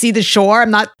 I can see the shore.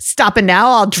 I'm not stopping now.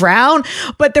 I'll drown.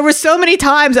 But there were so many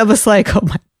times I was like, oh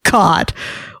my God,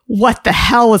 what the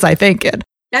hell was I thinking?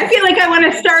 I feel like I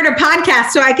want to start a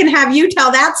podcast so I can have you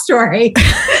tell that story.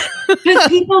 Because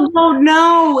people don't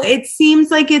know. It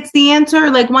seems like it's the answer.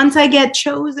 Like once I get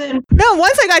chosen. No,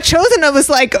 once I got chosen, it was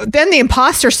like, then the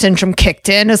imposter syndrome kicked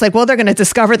in. It's like, well, they're going to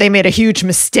discover they made a huge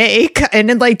mistake. And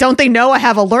then like, don't they know I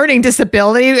have a learning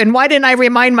disability? And why didn't I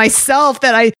remind myself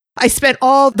that I spent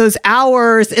all those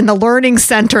hours in the learning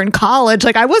center in college.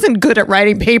 Like I wasn't good at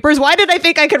writing papers. Why did I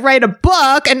think I could write a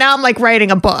book? And now I'm like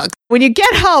writing a book. When you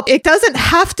get help, it doesn't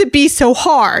have to be so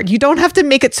hard. You don't have to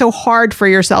make it so hard for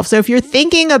yourself. So if you're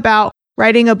thinking about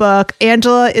writing a book,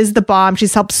 Angela is the bomb.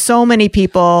 She's helped so many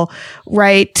people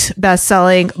write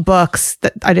best-selling books.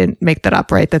 That I didn't make that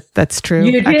up, right? That's true.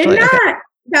 You did not. Okay.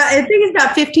 I think it's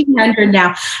about 1,500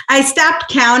 now. I stopped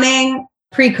counting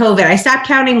pre-COVID. I stopped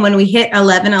counting when we hit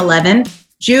 11/11.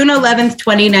 June 11th,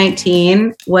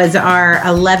 2019 was our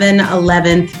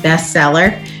 11/11th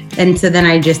bestseller. And so then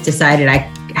I just decided I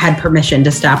had permission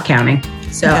to stop counting.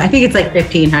 So I think it's like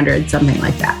 1,500, something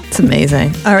like that. It's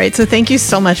amazing. All right. So thank you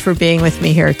so much for being with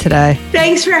me here today.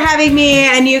 Thanks for having me.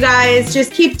 And you guys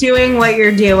just keep doing what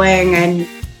you're doing. And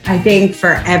I think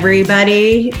for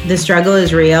everybody, the struggle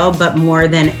is real, but more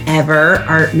than ever,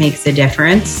 art makes a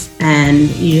difference.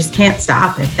 And you just can't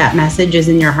stop. If that message is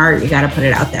in your heart, you got to put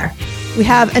it out there. We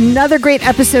have another great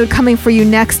episode coming for you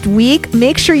next week.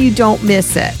 Make sure you don't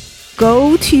miss it.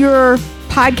 Go to your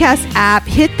podcast app,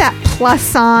 hit that plus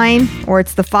sign, or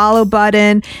it's the follow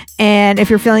button. And if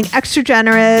you're feeling extra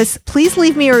generous, please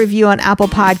leave me a review on Apple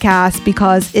Podcasts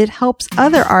because it helps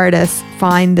other artists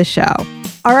find the show.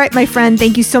 All right, my friend,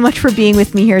 thank you so much for being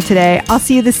with me here today. I'll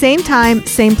see you the same time,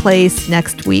 same place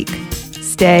next week.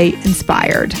 Stay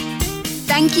inspired.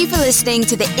 Thank you for listening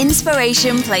to the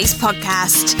Inspiration Place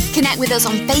podcast. Connect with us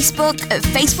on Facebook at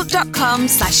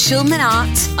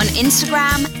facebook.com/SchulmanArt, on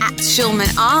Instagram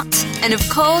 @SchulmanArt, and of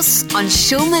course on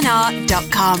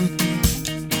schulmanart.com.